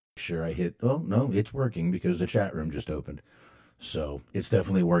sure I hit, oh, no, it's working because the chat room just opened. So it's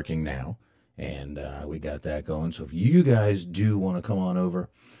definitely working now. And we got that going. So if you guys do want to come on over,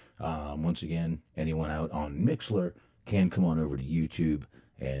 once again, anyone out on Mixler can come on over to YouTube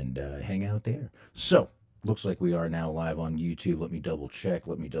and hang out there. So looks like we are now live on YouTube. Let me double check.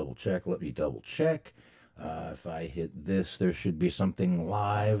 If I hit this, there should be something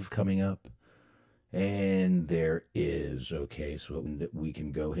live coming up. And there is. Okay, so we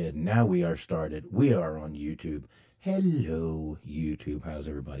can go ahead. Now we are started. We are on YouTube. Hello, YouTube. How's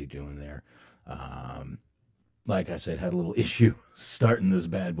everybody doing there? Like I said, had a little issue starting this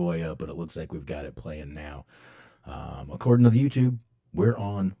bad boy up, but it looks like we've got it playing now. According to the YouTube, we're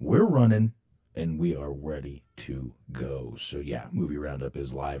on, we're running, and we are ready to go. So yeah, Movie Roundup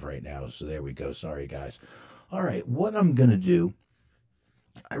is live right now. So there we go. Sorry, guys. All right, what I'm going to do,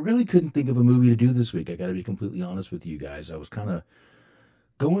 I really couldn't think of a movie to do this week. I got to be completely honest with you guys. I was kind of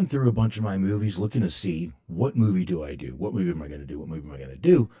going through a bunch of my movies, looking to see what movie do I do? What movie am I going to do? What movie am I going to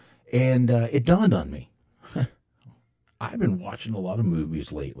do? And it dawned on me. I've been watching a lot of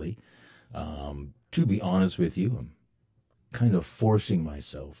movies lately. To be honest with you, I'm kind of forcing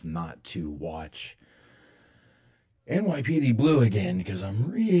myself not to watch NYPD Blue again because I'm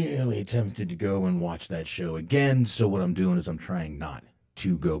really tempted to go and watch that show again. So what I'm doing is I'm trying not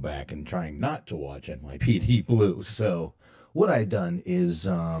to go back and trying not to watch NYPD Blue. So what I've done is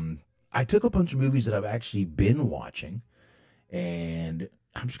I took a bunch of movies that I've actually been watching, and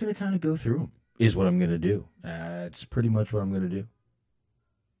I'm just going to kind of go through them, is what I'm going to do. It's pretty much what I'm going to do.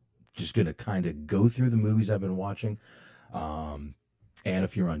 Just going to kind of go through the movies I've been watching. And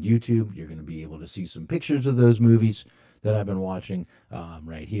if you're on YouTube, you're going to be able to see some pictures of those movies that I've been watching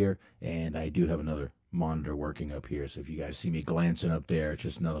right here. And I do have another monitor working up here. So if you guys see me glancing up there, it's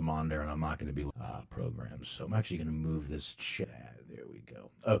just another monitor, and I'm not going to be programmed. So I'm actually going to move this chat. There we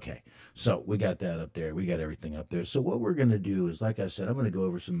go. Okay. So we got that up there. We got everything up there. So what we're going to do is, like I said, I'm going to go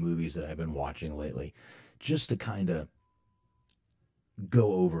over some movies that I've been watching lately just to kind of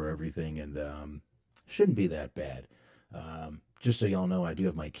go over everything, and shouldn't be that bad. Just so y'all know, I do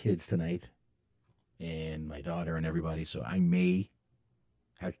have my kids tonight and my daughter and everybody, so I may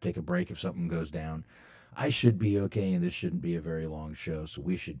have to take a break if something goes down. I should be okay, and this shouldn't be a very long show, so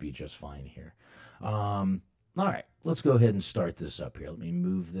we should be just fine here. All right, let's go ahead and start this up here. Let me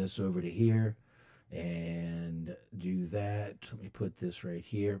move this over to here and do that. Let me put this right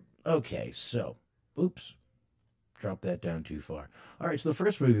here. Okay, so, oops, drop that down too far. All right, so the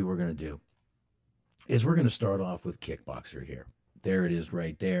first movie we're going to do is we're going to start off with Kickboxer here. There it is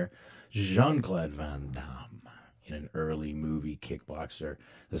right there. Jean-Claude Van Damme in an early movie, Kickboxer.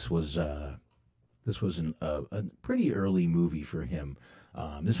 This was a pretty early movie for him.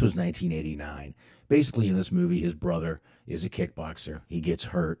 This was 1989. Basically, in this movie, his brother is a kickboxer. He gets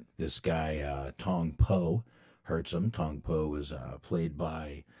hurt. This guy, Tong Po, hurts him. Tong Po was played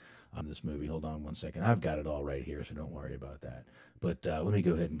by this movie. Hold on one second. I've got it all right here, so don't worry about that. But let me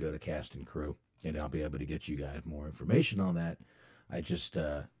go ahead and go to cast and crew, and I'll be able to get you guys more information on that. I just,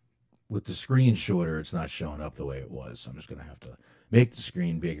 with the screen shorter, it's not showing up the way it was. So I'm just going to have to make the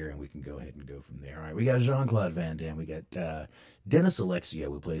screen bigger, and we can go ahead and go from there. All right, we got Jean-Claude Van Damme. We got Dennis Alexia,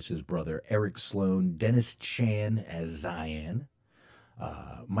 who plays his brother, Eric Sloan. Dennis Chan as Zion.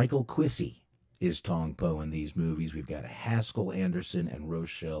 Michael Quissy is Tong Po in these movies. We've got Haskell Anderson and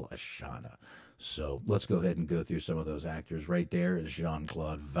Rochelle Ashana. So let's go ahead and go through some of those actors. Right there is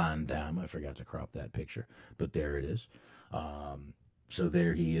Jean-Claude Van Damme. I forgot to crop that picture, but there it is. So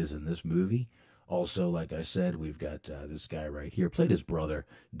there he is in this movie. Also, like I said, we've got this guy right here, played his brother,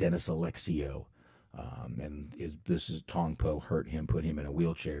 Dennis Alexio. This is Tong Po hurt him, put him in a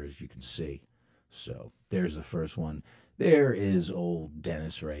wheelchair, as you can see. So there's the first one. There is old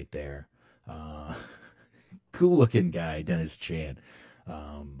Dennis right there. Cool looking guy, Dennis Chan.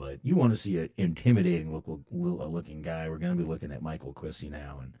 But you want to see an intimidating looking guy, we're going to be looking at Michael Quissy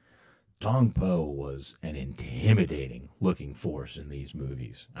now. And Tong Po was an intimidating looking force in these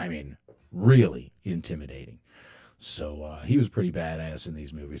movies. I mean, really intimidating. So he was pretty badass in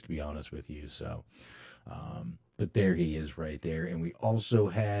these movies, to be honest with you. So, but there he is right there. And we also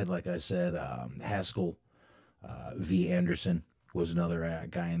had, like I said, Haskell V. Anderson was another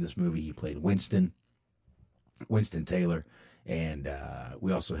guy in this movie. He played Winston Taylor. And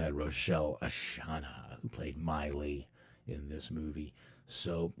we also had Rochelle Ashana, who played Miley in this movie.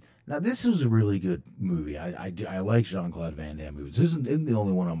 So now this was a really good movie. I like Jean-Claude Van Damme movies. This isn't the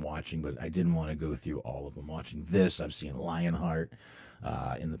only one I'm watching, but I didn't want to go through all of them. Watching this, I've seen Lionheart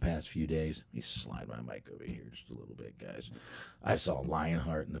in the past few days. Let me slide my mic over here just a little bit, guys. I saw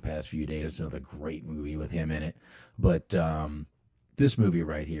Lionheart in the past few days. Another great movie with him in it. But this movie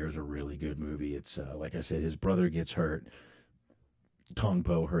right here is a really good movie. It's like I said, his brother gets hurt. Tong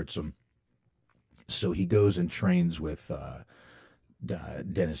Po hurts him, so he goes and trains with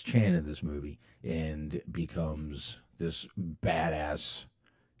Dennis Chan in this movie and becomes this badass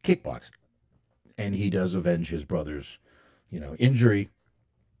kickboxer. And he does avenge his brother's, injury.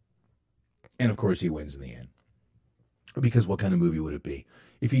 And of course, he wins in the end. Because what kind of movie would it be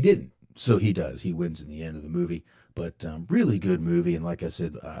if he didn't? So he does. He wins in the end of the movie. But really good movie. And like I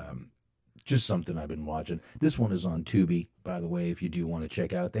said, just something I've been watching. This one is on Tubi, by the way, if you do want to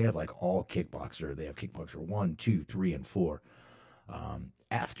check out. They have like all Kickboxer. They have Kickboxer 1, 2, 3, and 4.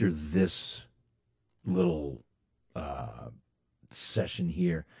 After this little session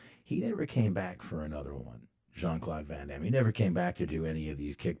here, he never came back for another one. Jean-Claude Van Damme. He never came back to do any of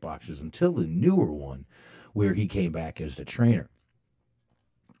these kickboxers until the newer one, where he came back as the trainer.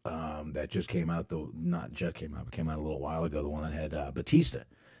 That just came out, though, not just came out, but came out a little while ago. The one that had Batista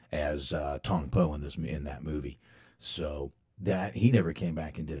as Tong Po in that movie. So that he never came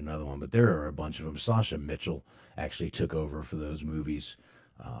back and did another one. But there are a bunch of them. Sasha Mitchell actually took over for those movies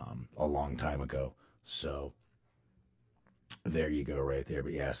a long time ago. So there you go, right there.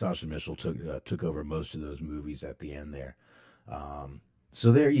 But yeah, Sasha Mitchell took over most of those movies at the end there.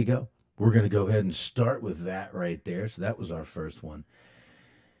 So there you go. We're going to go ahead and start with that right there. So that was our first one.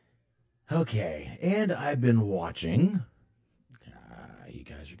 Okay, and I've been watching. You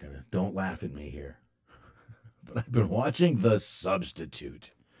guys are going to, don't laugh at me here. But I've been watching The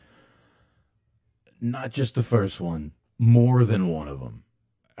Substitute. Not just the first one, more than one of them.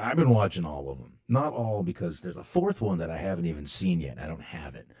 I've been watching all of them. Not all, because there's a fourth one that I haven't even seen yet. I don't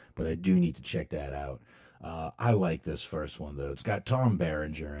have it, but I do need to check that out. I like this first one, though. It's got Tom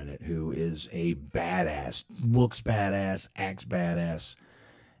Berenger in it, who is a badass, looks badass, acts badass,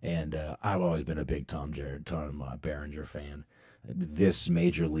 and I've always been a big Tom Berenger fan. This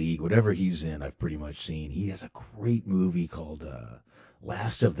Major League, whatever he's in, I've pretty much seen. He has a great movie called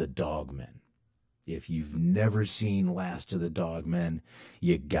Last of the Dogmen. If you've never seen Last of the Dogmen,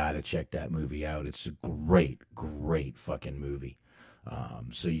 you gotta check that movie out. It's a great, great fucking movie.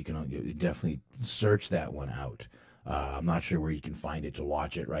 So you can definitely search that one out. I'm not sure where you can find it to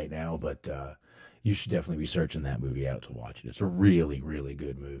watch it right now, but you should definitely be searching that movie out to watch it. It's a really, really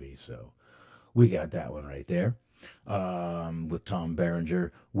good movie. So we got that one right there. With Tom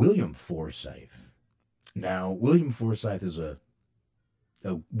Berenger, William Forsythe. Now, William Forsythe is a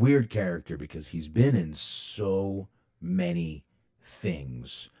weird character because he's been in so many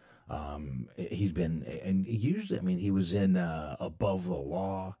things. He's been, and usually, I mean, he was in Above the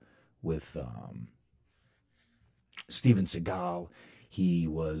Law with Steven Seagal. He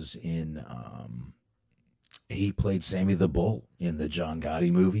was in, he played Sammy the Bull in the John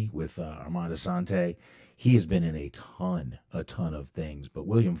Gotti movie with Armand Assante. He has been in a ton of things, but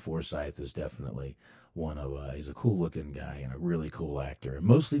William Forsythe is definitely one of, he's a cool looking guy and a really cool actor. And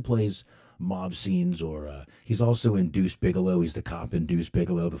mostly plays mob scenes, or he's also in Deuce Bigelow. He's the cop in Deuce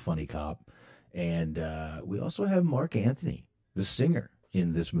Bigelow, the funny cop. And we also have Mark Anthony, the singer,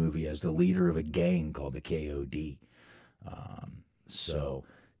 in this movie as the leader of a gang called the KOD. So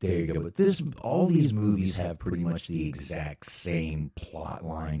there you go. But all these movies have pretty much the exact same plot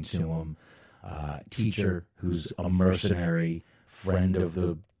line to them. Teacher who's a mercenary, friend of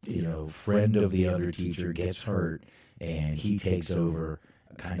the other teacher, gets hurt, and he takes over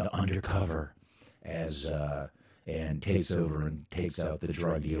kind of undercover as and takes over and takes out the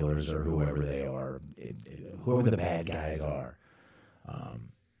drug dealers or whoever they are, whoever the bad guys are.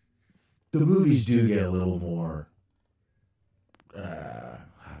 The movies do get a little more,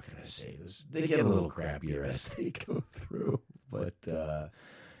 how can I say this? They get a little crappier as they go through, but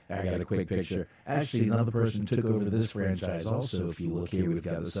I got a quick picture. Actually, another person took over this franchise also. If you look here, we've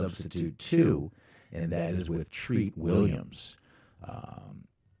got The Substitute 2, and that is with Treat Williams.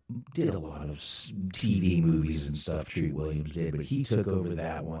 Did a lot of TV movies and stuff, Treat Williams did, but he took over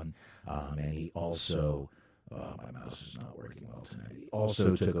that one. And he also, my mouse is not working well tonight. He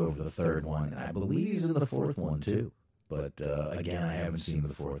also took over the third one, and I believe he's in the fourth one too. But again, I haven't seen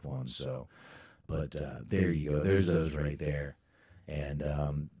the fourth one, so. But there you go. There's those right there. And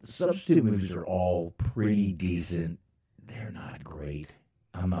the Substitute movies are all pretty decent. They're not great.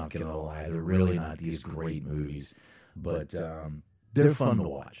 I'm not going to lie. They're really not these great movies. But they're fun to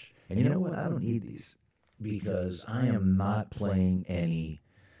watch. And you know what? I don't need these because I am not playing any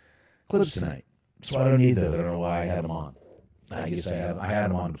clips tonight. So I don't need those. I don't know why I had them on. I guess I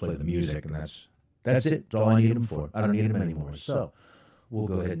had them on to play the music, and that's it. That's all I need them for. I don't need them anymore. So we'll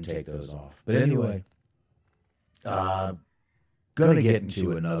go ahead and take those off. But anyway, going to get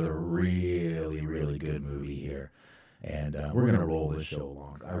into another really, really good movie here. And we're going to roll this show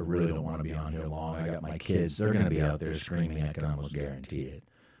along. I really don't want to be on here long. I got my kids. They're going to be out there screaming. I can almost guarantee it.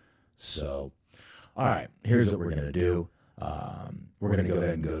 So, all right, here's what we're going to do. We're going to go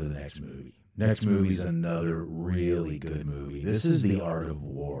ahead and go to the next movie. Next movie is another really good movie. This is The Art of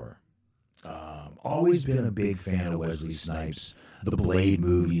War. Always been a big fan of Wesley Snipes. The Blade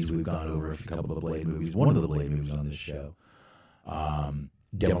movies, we've gone over a couple of the Blade movies. One of the Blade movies on this show.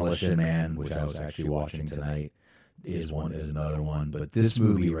 Demolition Man, which I was actually watching tonight, is another one. But this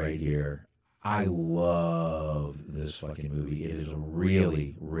movie right here, I love this fucking movie. It is a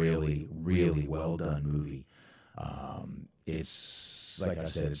really, really, really well done movie. It's, like I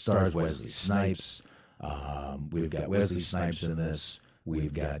said, it stars Wesley Snipes. We've got Wesley Snipes in this.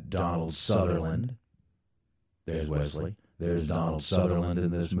 We've got Donald Sutherland. There's Wesley. There's Donald Sutherland in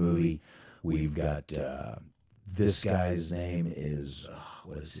this movie. We've got this guy's name is,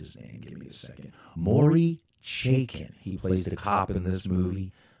 what is his name? Give me a second. Maury Chaykin. He plays the cop in this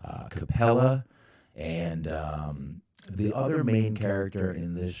movie. Capella. And the other main character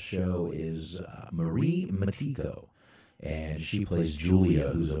in this show is Marie Matico. And she plays Julia,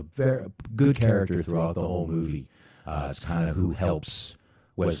 who's a very good character throughout the whole movie. It's kind of who helps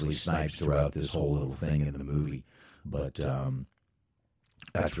Wesley Snipes throughout this whole little thing in the movie. But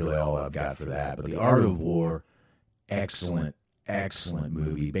that's really all I've got for that. But The Art of War, excellent, excellent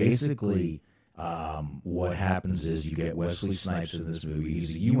movie. Basically, what happens is you get Wesley Snipes in this movie.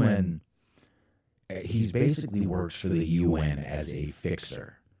 He's a UN. He basically works for the UN as a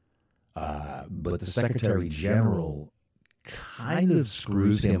fixer. But the Secretary General kind of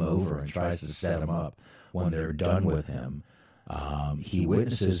screws him over and tries to set him up when they're done with him. He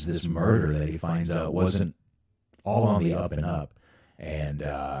witnesses this murder that he finds out wasn't all on the up and up, and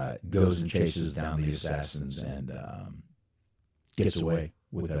goes and chases down the assassins and gets away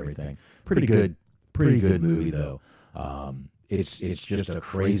with everything. Pretty good movie though. It's just a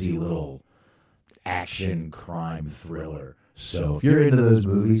crazy little action crime thriller. So if you're into those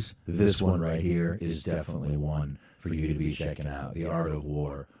movies, this one right here is definitely one for you to be checking out. The Art of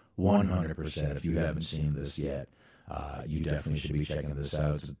War, 100%. If you haven't seen this yet, you definitely should be checking this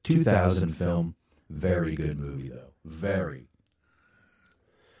out. It's a 2000 film. Very good movie, though. Very,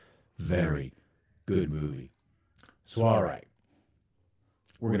 very good movie. So, all right.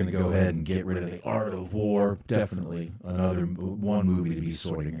 We're going to go ahead and get rid of The Art of War. Definitely another one movie to be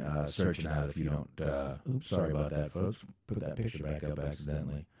searching out if you don't. Oops, sorry about that, folks. Put that picture back up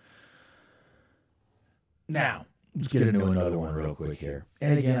accidentally. Now, let's get into another one real quick here.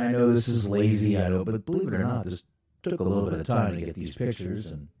 And again, I know this is lazy, I know, but believe it or not, this took a little bit of time to get these pictures,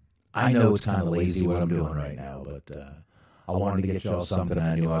 and I know it's kind of lazy what I'm doing right now, but I wanted to get y'all something.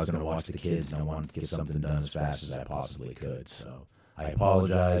 I knew I was going to watch the kids, and I wanted to get something done as fast as I possibly could. So I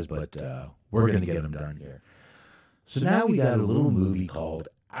apologize, but we're going to get them done here. So now we got a little movie called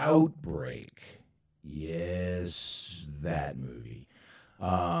Outbreak. Yes, that movie.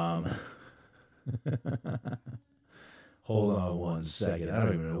 Hold on one second. I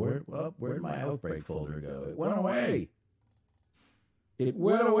don't even know where'd my Outbreak folder go? It went away. It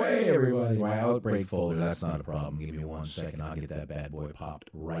went away, everybody. My Outbreak folder. That's not a problem. Give me 1 second. I'll get that bad boy popped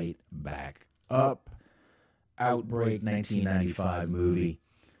right back up. Outbreak, 1995 movie.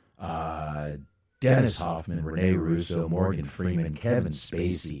 Dennis Hoffman, Rene Russo, Morgan Freeman, Kevin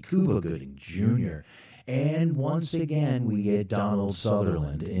Spacey, Cuba Gooding Jr., and once again we get Donald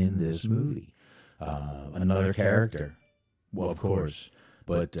Sutherland in this movie. Another character, well, of course,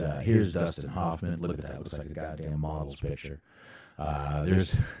 but here's Dustin Hoffman. Look at that. Looks like a goddamn model's picture.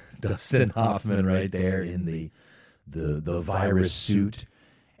 There's Dustin Hoffman right there in the virus suit.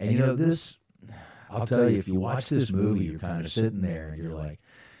 And, you know, this, I'll tell you, if you watch this movie, you're kind of sitting there and you're like,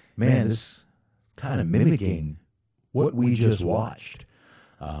 man, this kind of mimicking what we just watched.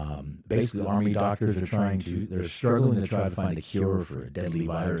 Basically, Army doctors are they're struggling to try to find a cure for a deadly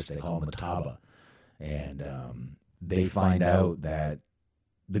virus they call Mataba. And they find out that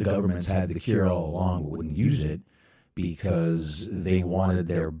the government's had the cure all along but wouldn't use it because they wanted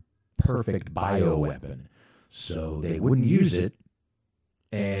their perfect bioweapon. So they wouldn't use it,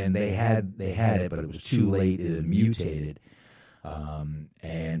 and they had it, but it was too late. It had mutated.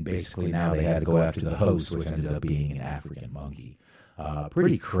 And basically now they had to go after the host, which ended up being an African monkey.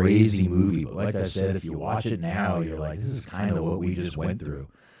 Pretty crazy movie, but like I said, if you watch it now, you're like, this is kind of what we just went through.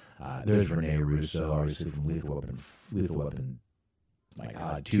 There's Rene Russo, obviously from Lethal Weapon, my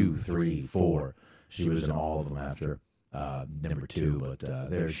God, 2, 3, 4. She was in all of them after number 2, but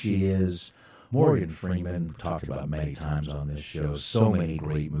there she is. Morgan Freeman, talked about many times on this show. So many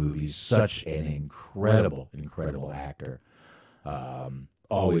great movies. Such an incredible, incredible actor.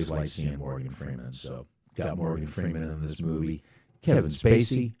 Always like seeing Morgan Freeman. So Got Morgan Freeman in this movie. Kevin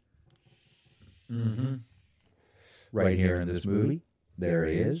Spacey. Right here in this movie. There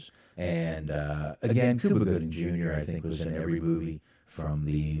he is. And again, Cuba Gooding Jr., I think, was in every movie from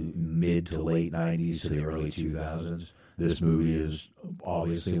the mid to late 90s to the early 2000s. This movie is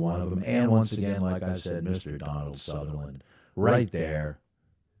obviously one of them. And once again, like I said, Mr. Donald Sutherland, right there,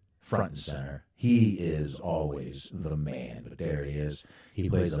 front and center. He is always the man, but there he is. He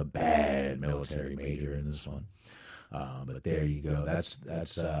plays a bad military major in this one. But there you go.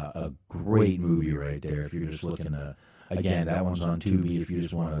 That's a great movie right there. If you're just looking to, again, that one's on Tubi. If you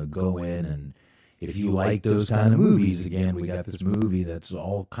just want to go in and if you like those kind of movies, again, we got this movie that's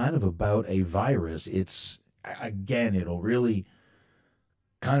all kind of about a virus. It's, again, it'll really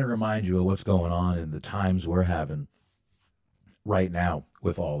kind of remind you of what's going on in the times we're having right now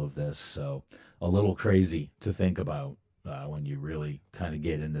with all of this. So a little crazy to think about when you really kind of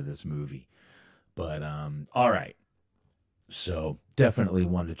get into this movie. But all right. So definitely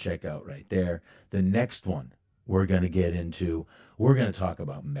one to check out right there. The next one we're going to get into, we're going to talk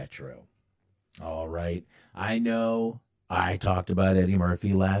about Metro. All right. I know I talked about Eddie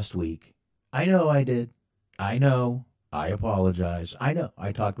Murphy last week. I know I did. I know. I apologize. I know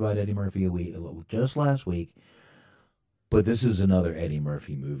I talked about Eddie Murphy just last week. But this is another Eddie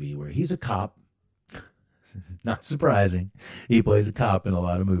Murphy movie where he's a cop. Not surprising. He plays a cop in a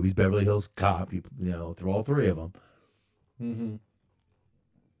lot of movies. Beverly Hills Cop, through all three of them.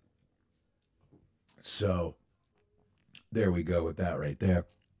 So, there we go with that right there.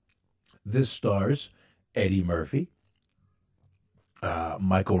 This stars Eddie Murphy,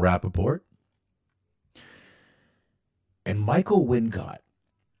 Michael Rappaport, and Michael Wincott,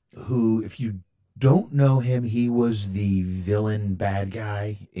 who, if you don't know him, he was the villain bad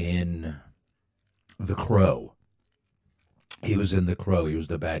guy in The Crow. He was in The Crow. He was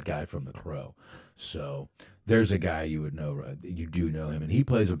the bad guy from The Crow. So there's a guy you would know. You do know him. And he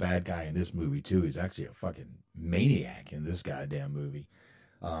plays a bad guy in this movie, too. He's actually a fucking maniac in this goddamn movie.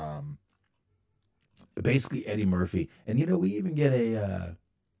 Basically, Eddie Murphy. And, we even get a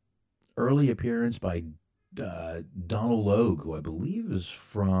early appearance by Donald Logue, who I believe is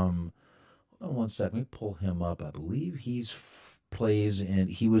from... Hold on one second. Let me pull him up. I believe he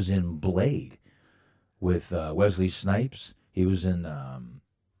was in Blade with Wesley Snipes. He was in,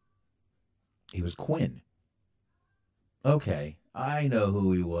 he was Quinn. Okay, I know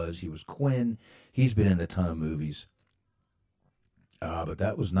who he was. He was Quinn. He's been in a ton of movies. But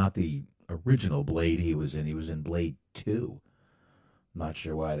that was not the original Blade he was in. He was in Blade 2. Not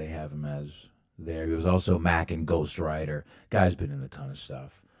sure why they have him as there. He was also Mac in Ghost Rider. Guy's been in a ton of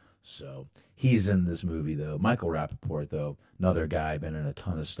stuff. So he's in this movie, though. Michael Rappaport, though, another guy, been in a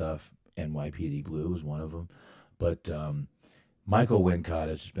ton of stuff. NYPD Blue was one of them. But Michael Wincott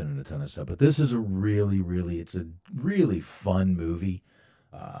has just been in a ton of stuff. But this is it's a really fun movie.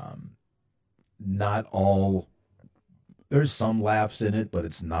 Not all, there's some laughs in it, but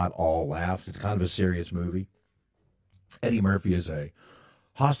it's not all laughs. It's kind of a serious movie. Eddie Murphy is a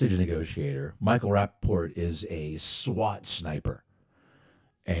hostage negotiator. Michael Rappaport is a SWAT sniper.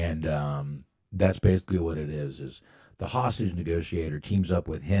 And that's basically what it is the hostage negotiator teams up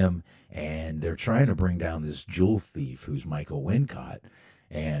with him, and they're trying to bring down this jewel thief who's Michael Wincott.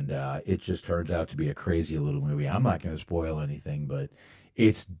 And it just turns out to be a crazy little movie. I'm not going to spoil anything, but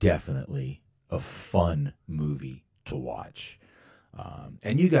it's definitely a fun movie to watch.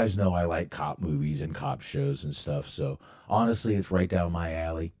 And you guys know I like cop movies and cop shows and stuff, so honestly, it's right down my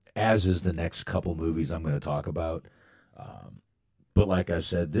alley, as is the next couple movies I'm going to talk about. But like I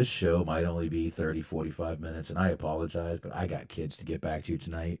said, this show might only be 30, 45 minutes, and I apologize, but I got kids to get back to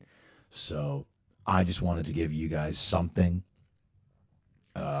tonight. So I just wanted to give you guys something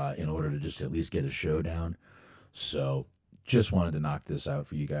in order to just at least get a show down. So just wanted to knock this out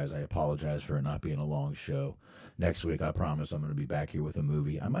for you guys. I apologize for it not being a long show. Next week, I promise I'm going to be back here with a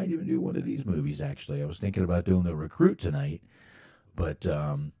movie. I might even do one of these movies, actually. I was thinking about doing The Recruit tonight, but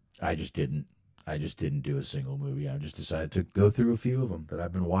I just didn't. I just didn't do a single movie. I just decided to go through a few of them that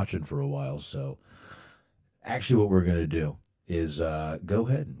I've been watching for a while. So actually what we're going to do is go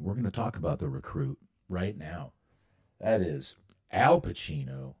ahead and we're going to talk about The Recruit right now. That is Al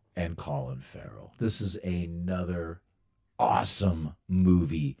Pacino and Colin Farrell. This is another awesome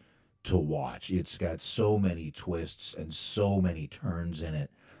movie to watch. It's got so many twists and so many turns in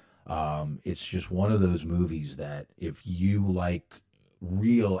it. It's just one of those movies that if you like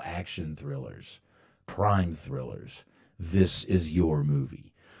real action thrillers, crime thrillers, this is your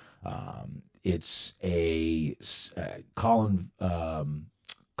movie. It's Colin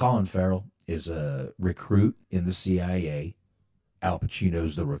Farrell is a recruit in the CIA. Al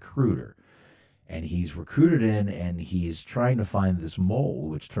Pacino's the recruiter. and he's recruited in, and he's trying to find this mole,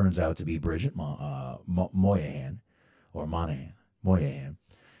 which turns out to be Bridget Moynahan, or Moynahan,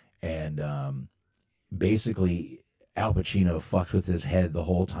 and basically Al Pacino fucks with his head the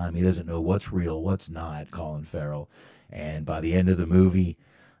whole time. He doesn't know what's real, what's not. Colin Farrell, and by the end of the movie,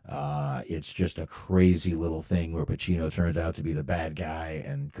 it's just a crazy little thing where Pacino turns out to be the bad guy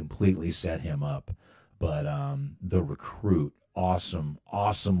and completely set him up. But The Recruit, awesome,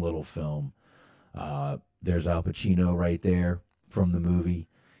 awesome little film. There's Al Pacino right there from the movie.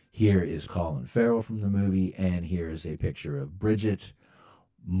 Here is Colin Farrell from the movie, and here is a picture of Bridget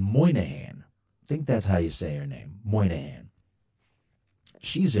Moynahan. I think that's how you say her name, Moynahan.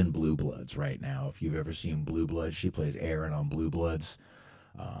 She's in Blue Bloods right now. If you've ever seen Blue Bloods, she plays Erin on Blue Bloods.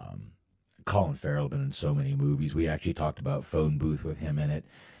 Colin Farrell been in so many movies. We actually talked about Phone Booth with him in it.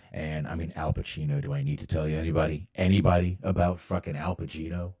 And I mean, Al Pacino, do I need to tell you anybody about fucking Al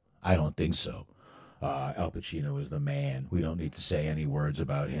Pacino? I don't think so. Al Pacino is the man. We don't need to say any words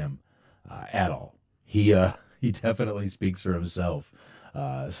about him at all. He definitely speaks for himself.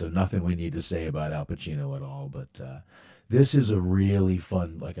 So nothing we need to say about Al Pacino at all. But this is a really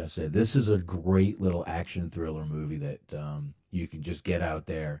fun, like I said, this is a great little action thriller movie that you can just get out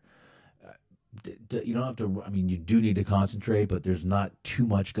there. You don't have to, I mean, you do need to concentrate, but there's not too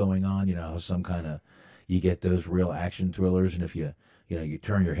much going on. You know, you get those real action thrillers, and if you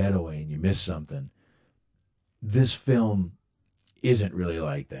turn your head away and you miss something, this film isn't really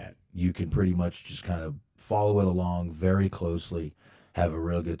like that. You can pretty much just kind of follow it along very closely, have a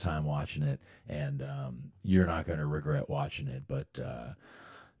real good time watching it, and you're not going to regret watching it. But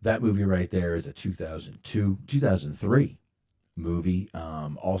that movie right there is a 2003 movie,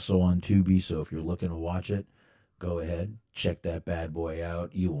 also on Tubi. So if you're looking to watch it, go ahead, check that bad boy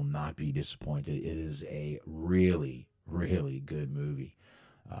out. You will not be disappointed. It is a really, really good movie.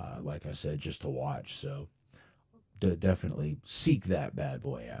 Like I said, just to watch. So definitely seek that bad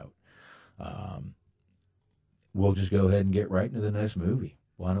boy out. We'll just go ahead and get right into the next movie.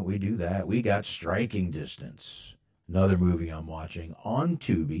 Why don't we do that? We got Striking Distance, another movie I'm watching on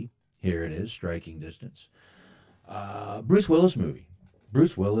Tubi. Here it is, Striking Distance. Bruce Willis movie.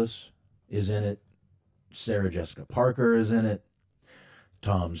 Bruce Willis is in it. Sarah Jessica Parker is in it.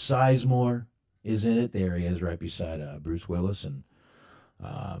 Tom Sizemore is in it. There he is, right beside Bruce Willis, and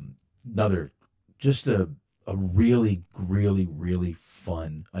just a really, really, really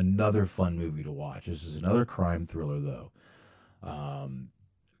fun, another fun movie to watch. This is another crime thriller, though.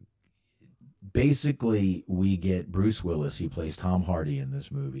 Basically, we get Bruce Willis. He plays Tom Hardy in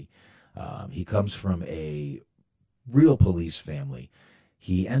this movie. He comes from a real police family.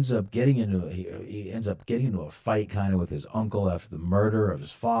 He ends up getting into a fight kind of with his uncle after the murder of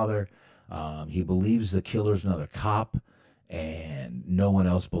his father. He believes the killer's another cop, and no one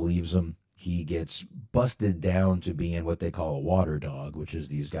else believes him. He gets busted down to being what they call a water dog, which is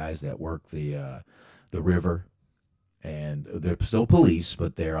these guys that work the river, and they're still police,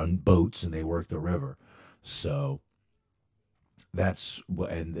 but they're on boats and they work the river. So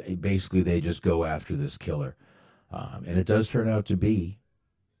and basically they just go after this killer, and it does turn out to be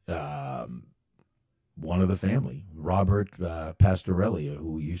one of the family, Robert Pastorelli,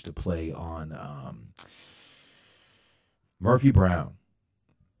 who used to play on Murphy Brown.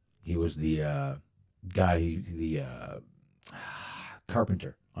 He was the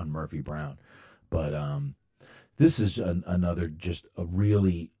carpenter on Murphy Brown. But this is another, just a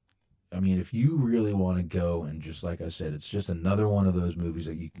really, I mean, if you really want to go and just, like I said, it's just another one of those movies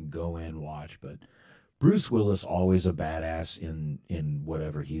that you can go and watch. But Bruce Willis, always a badass in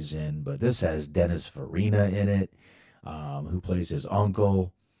whatever he's in. But this has Dennis Farina in it, who plays his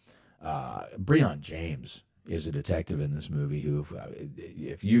uncle. Breon James is a detective in this movie who,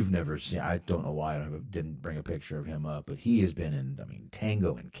 if you've never seen, I don't know why I didn't bring a picture of him up, but he has been in, I mean,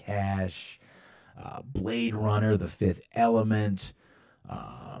 Tango and Cash, Blade Runner, The Fifth Element,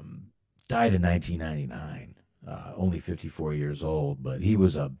 died in 1999, only 54 years old, but he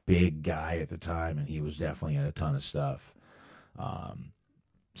was a big guy at the time, and he was definitely in a ton of stuff. But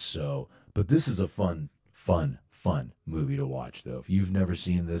this is a fun movie to watch, though. If you've never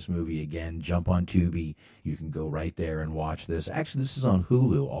seen this movie, again, jump on Tubi. You can go right there and watch this. Actually, this is on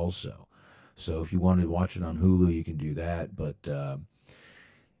Hulu also. So if you want to watch it on Hulu, you can do that. But a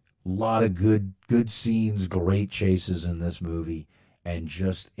lot of good scenes, great chases in this movie, and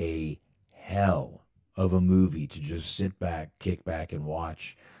just a hell of a movie to just sit back, kick back, and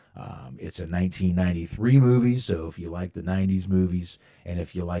watch. It's a 1993 movie, so if you like the 90s movies, and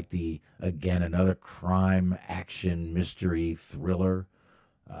if you like another crime, action, mystery, thriller,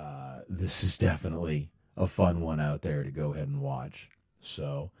 this is definitely a fun one out there to go ahead and watch.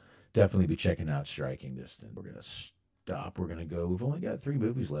 So definitely be checking out Striking Distance. We're gonna stop. We're gonna go. We've only got 3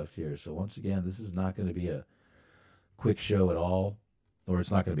 movies left here, so once again, this is not going to be a quick show at all, or it's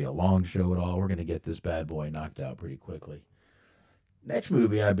not going to be a long show at all. We're going to get this bad boy knocked out pretty quickly. Next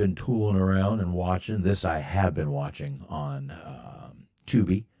movie I've been tooling around and watching. This I have been watching on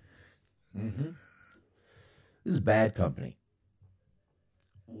Tubi. This is Bad Company.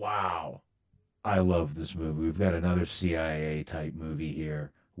 Wow. I love this movie. We've got another CIA type movie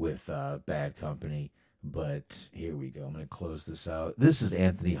here with Bad Company. But here we go. I'm going to close this out. This is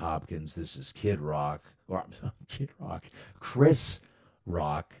Anthony Hopkins. This is Kid Rock. Chris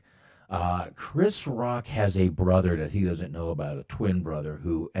Rock. Chris Rock has a brother that he doesn't know about, a twin brother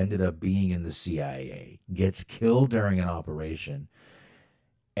who ended up being in the CIA, gets killed during an operation,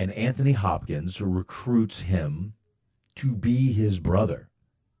 and Anthony Hopkins recruits him to be his brother.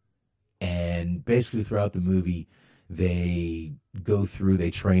 And basically throughout the movie, they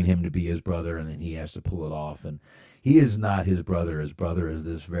train him to be his brother, and then he has to pull it off. And he is not his brother. His brother is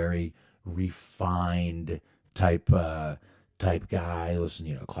this very refined type guy,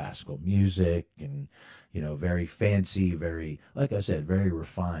 listen, classical music and, very fancy, very, like I said, very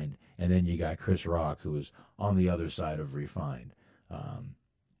refined. And then you got Chris Rock, who is on the other side of refined.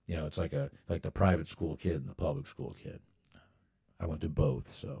 It's like the private school kid and the public school kid. I went to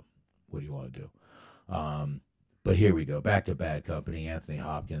both, so what do you want to do? But here we go. Back to Bad Company. Anthony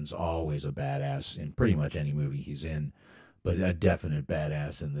Hopkins, always a badass in pretty much any movie he's in, but a definite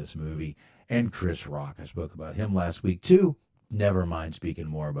badass in this movie. And Chris Rock. I spoke about him last week, too. Never mind speaking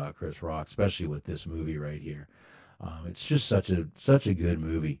more about Chris Rock, especially with this movie right here. It's just such a good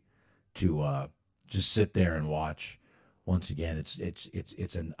movie to just sit there and watch. Once again,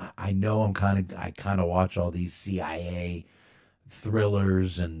 I know I kind of watch all these CIA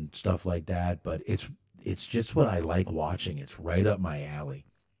thrillers and stuff like that, but it's just what I like watching. It's right up my alley.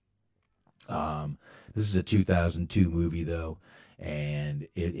 This is a 2002 movie though, and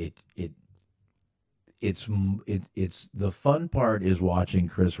it's the fun part is watching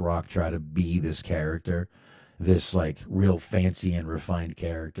Chris Rock try to be this character, this like real fancy and refined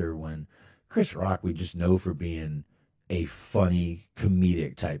character, when Chris Rock we just know for being a funny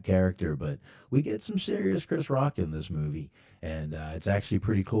comedic type character, but we get some serious Chris Rock in this movie, and it's actually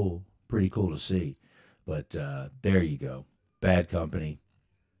pretty cool to see. But there you go. Bad Company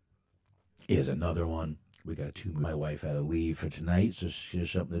is another one. We got 2. My wife had to leave for tonight, so she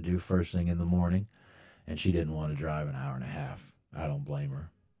has something to do first thing in the morning, and she didn't want to drive an hour and a half. I don't blame her.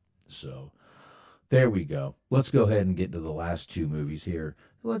 So there we go. Let's go ahead and get to the last 2 movies here.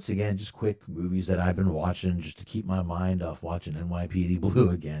 Once again, just quick movies that I've been watching just to keep my mind off watching NYPD Blue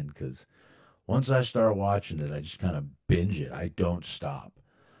again, because once I start watching it, I just kind of binge it. I don't stop.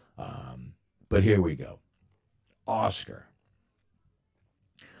 But here we go. Oscar.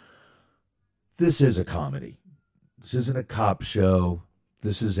 This is a comedy. This isn't a cop show.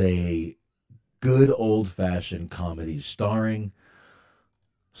 This is a good old-fashioned comedy starring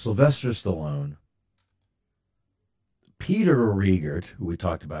Sylvester Stallone, Peter Riegert, who we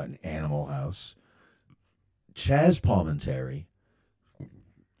talked about in Animal House, Chaz Palminteri,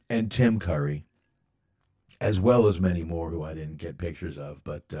 and Tim Curry, as well as many more who I didn't get pictures of.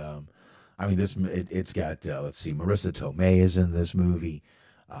 But, it's got, let's see, Marissa Tomei is in this movie.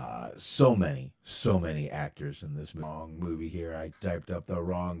 So many actors in this wrong movie here. I typed up the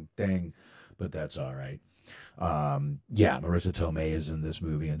wrong thing, but that's all right. Marissa Tomei is in this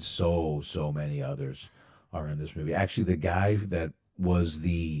movie, and so many others are in this movie. Actually, the guy that was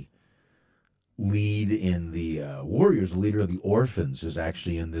the lead in the Warriors, the leader of the Orphans, is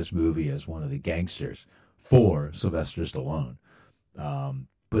actually in this movie as one of the gangsters for Sylvester Stallone.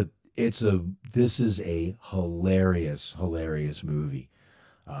 But this is a hilarious movie.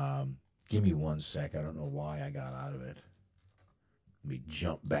 Give me one sec. I don't know why I got out of it. Let me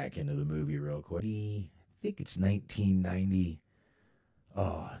jump back into the movie real quick. I think it's 1990.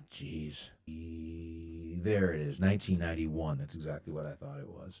 Oh, jeez. There it is, 1991. That's exactly what I thought it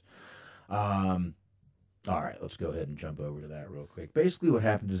was. All right, let's go ahead and jump over to that real quick. Basically, what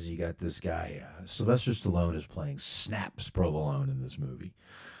happens is you got this guy, Sylvester Stallone is playing Snaps Provolone in this movie.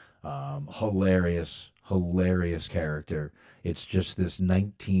 Hilarious character. It's just this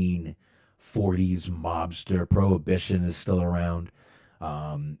 1940s mobster. Prohibition is still around.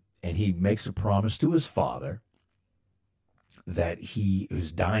 And he makes a promise to his father,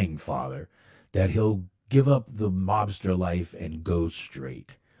 his dying father, that he'll give up the mobster life and go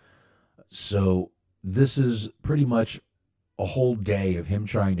straight. So this is pretty much a whole day of him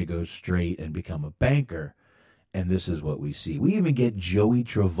trying to go straight and become a banker. And this is what we see. We even get Joey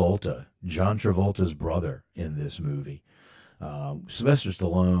Travolta, John Travolta's brother, in this movie. Sylvester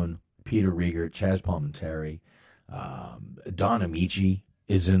Stallone, Peter Riegert, Chaz Palminteri, Don Amici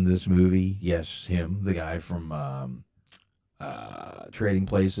is in this movie. Yes, him, the guy from Trading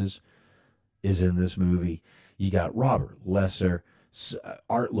Places, is in this movie. You got Robert Lesser,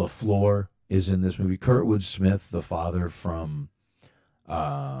 Art LaFleur is in this movie. Kurtwood Smith, the father from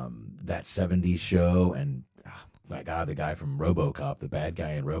that 70s show, and my God, the guy from RoboCop, the bad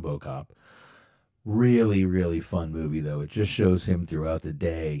guy in RoboCop. Really, really fun movie, though. It just shows him throughout the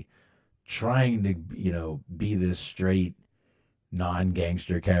day trying to, be this straight,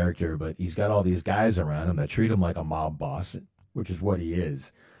 non-gangster character, but he's got all these guys around him that treat him like a mob boss, which is what he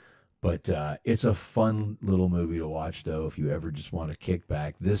is. But it's a fun little movie to watch, though, if you ever just want to kick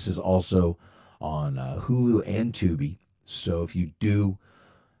back. This is also on Hulu and Tubi. So if you do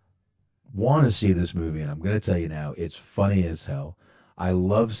want to see this movie, and I'm going to tell you now, it's funny as hell. I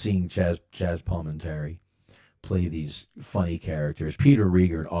love seeing Chaz Palminteri play these funny characters. Peter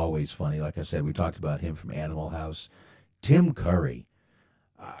Riegert, always funny. Like I said, we talked about him from Animal House. Tim Curry,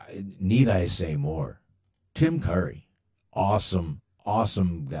 need I say more? Tim Curry, awesome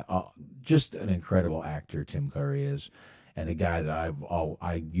guy. Just an incredible actor Tim Curry is, and a guy that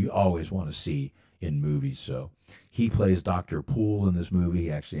you always want to see in movies. So he plays Dr. Poole in this movie.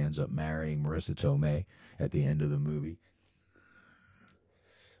 He actually ends up marrying Marissa Tomei at the end of the movie.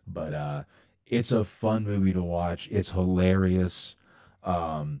 But it's a fun movie to watch. It's hilarious.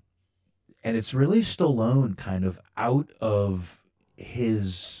 And it's really Stallone kind of out of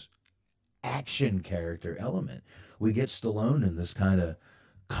his action character element. We get Stallone in this kind of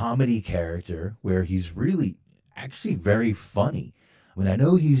comedy character where he's really actually very funny. I mean, I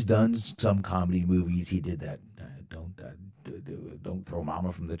know he's done some comedy movies. He did that don't throw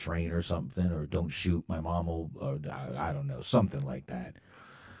mama from the train or something, or don't shoot my mama, or I don't know, something like that.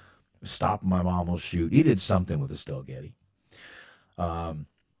 Stop my mom will shoot. He did something with Estelle Getty.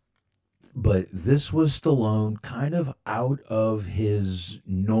 But this was Stallone kind of out of his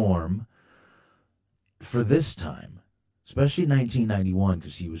norm for this time, especially 1991,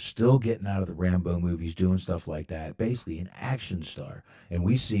 because he was still getting out of the Rambo movies, doing stuff like that, basically an action star. And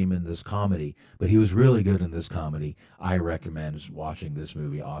we see him in this comedy, but he was really good in this comedy. I recommend watching this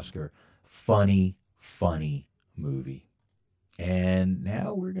movie, Oscar. Funny movie. And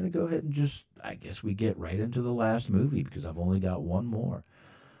now we're going to go ahead and I guess we get right into the last movie because I've only got one more.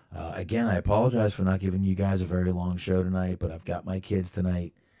 Again, I apologize for not giving you guys a very long show tonight, but I've got my kids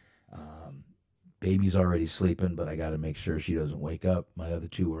tonight. Baby's already sleeping, but I got to make sure she doesn't wake up. My other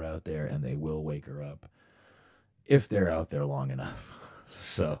two are out there, and they will wake her up if they're out there long enough.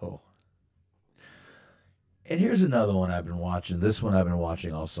 So, and here's another one I've been watching. This one I've been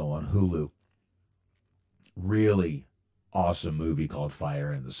watching also on Hulu. Really awesome movie called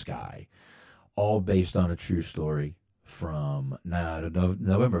Fire in the Sky, all based on a true story from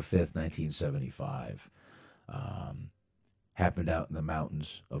November 5th, 1975. Happened out in the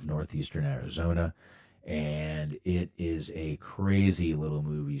mountains of northeastern Arizona, and it is a crazy little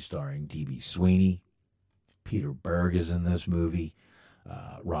movie starring D.B. Sweeney. Peter Berg is in this movie.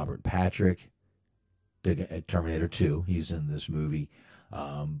 Robert Patrick, Terminator 2, he's in this movie.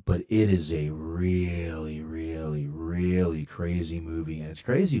 But it is a really, really, really crazy movie, and it's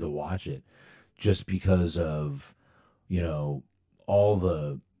crazy to watch it just because of, all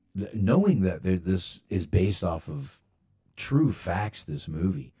the knowing that this is based off of true facts, this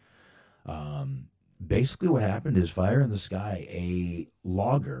movie. Basically what happened is Fire in the Sky, a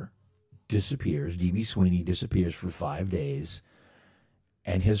logger disappears, D.B. Sweeney disappears for 5 days,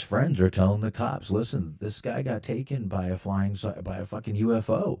 and his friends are telling the cops, listen, this guy got taken by a fucking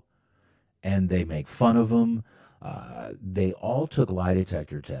UFO. And they make fun of him. They all took lie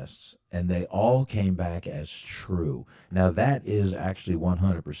detector tests, and they all came back as true. Now, that is actually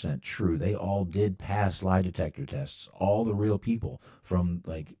 100% true. They all did pass lie detector tests, all the real people from,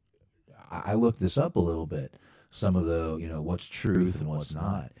 I looked this up a little bit, some of the, what's truth and what's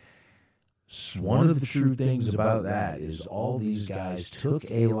not. One of the true things about that is all these guys took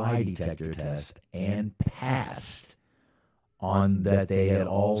a lie detector test and passed on that they had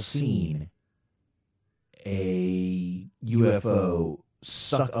all seen a UFO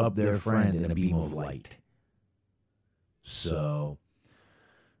suck up their friend in a beam of light. So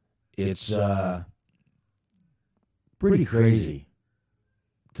it's pretty crazy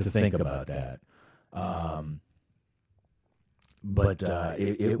to think about that. But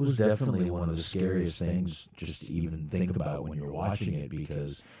it was definitely one of the scariest things just to even think about when you're watching it,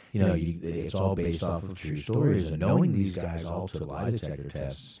 because it's all based off of true stories, and knowing these guys all took lie detector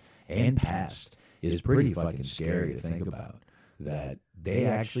tests and passed is pretty fucking scary to think about. that they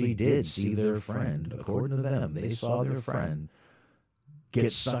actually did see their friend, according to them, they saw their friend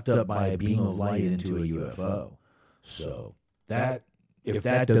get sucked up by a beam of light into a UFO. So that, if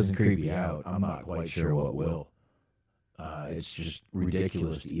that doesn't creep you out, I'm not quite sure what will. It's just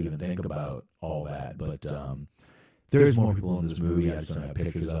ridiculous to even think about all that. But there's more people in this movie. I just don't have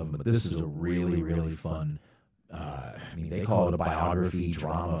pictures of them. But this is a really, really fun. I mean, they call it a biography,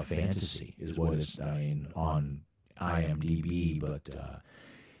 drama, fantasy, is what it's. I mean, on IMDb. But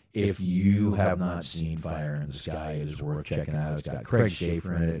if you have not seen Fire in the Sky, it is worth checking out. It's got Craig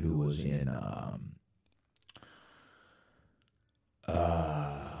Schaefer in it, who was in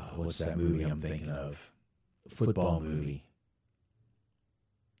what's that movie I'm thinking of? Football movie.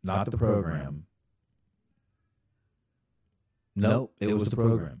 Not The Program. Nope, it was The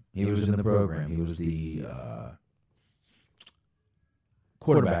Program. He was in The Program. He was the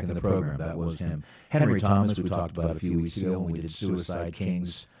quarterback in The Program. That was him. Henry Thomas, we talked about a few weeks ago when we did Suicide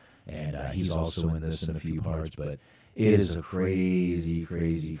Kings, and he's also in this in a few parts, but it is a crazy,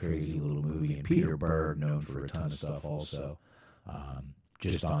 crazy, crazy little movie. And Peter Berg, known for a ton of stuff also.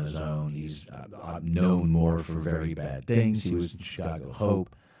 Just on his own. He's known more for Very Bad Things. He was in Chicago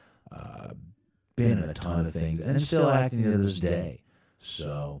Hope. Been in a ton of things, and still acting to this day.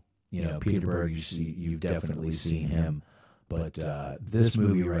 So, you know, Peter Berg, you've definitely seen him. But this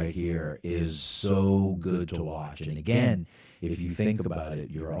movie right here is so good to watch. And again, if you think about it,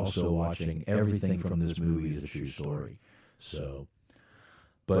 you're also watching everything from this movie is a true story. So,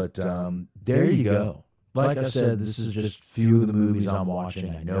 but there you go. Like I said, this is just a few of the movies I'm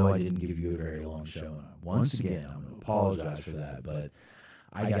watching. I know I didn't give you a very long show. Once again, I'm going to apologize for that, but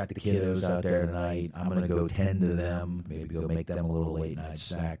I got the kiddos out there tonight. I'm going to go tend to them, maybe go make them a little late night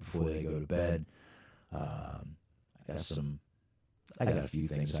snack before they go to bed. I got a few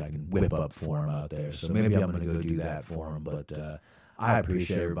things I can whip up for them out there, so maybe I'm going to go do that for them. But I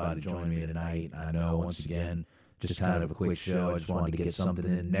appreciate everybody joining me tonight. I know, once again, just kind of a quick show. I just wanted to get something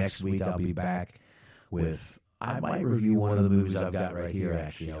in. Next week I'll be back with, I might review one of the movies I've got right here,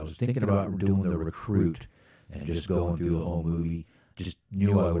 actually. I was thinking about doing The Recruit and just going through the whole movie. Just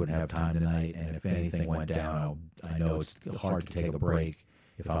knew I wouldn't have time tonight, and if anything went down, I know it's hard to take a break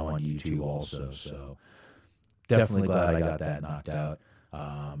if I'm on YouTube also. So definitely glad I got that knocked out.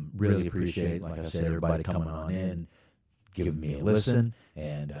 Really appreciate, like I said, everybody coming on in, giving me a listen,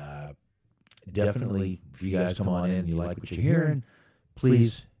 and definitely, if you guys come on in and you like what you're hearing,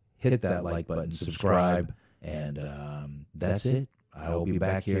 please hit that like button, subscribe, and that's it. I will be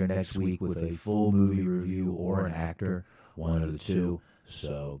back here next week with a full movie review or an actor, one of the two.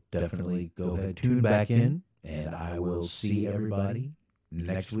 So definitely go ahead, tune back in, and I will see everybody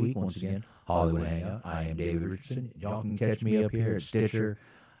next week. Once again, Hollywood Hangout. I am David Richardson. Y'all can catch me up here at Stitcher,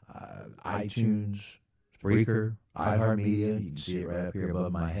 iTunes, Spreaker, iHeartMedia. You can see it right up here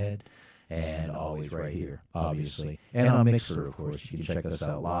above my head, and always right here, obviously. And on Mixer, of course. You can check us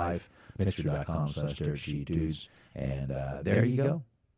out live, mixer.com/DirtSheetDudes. And there you go.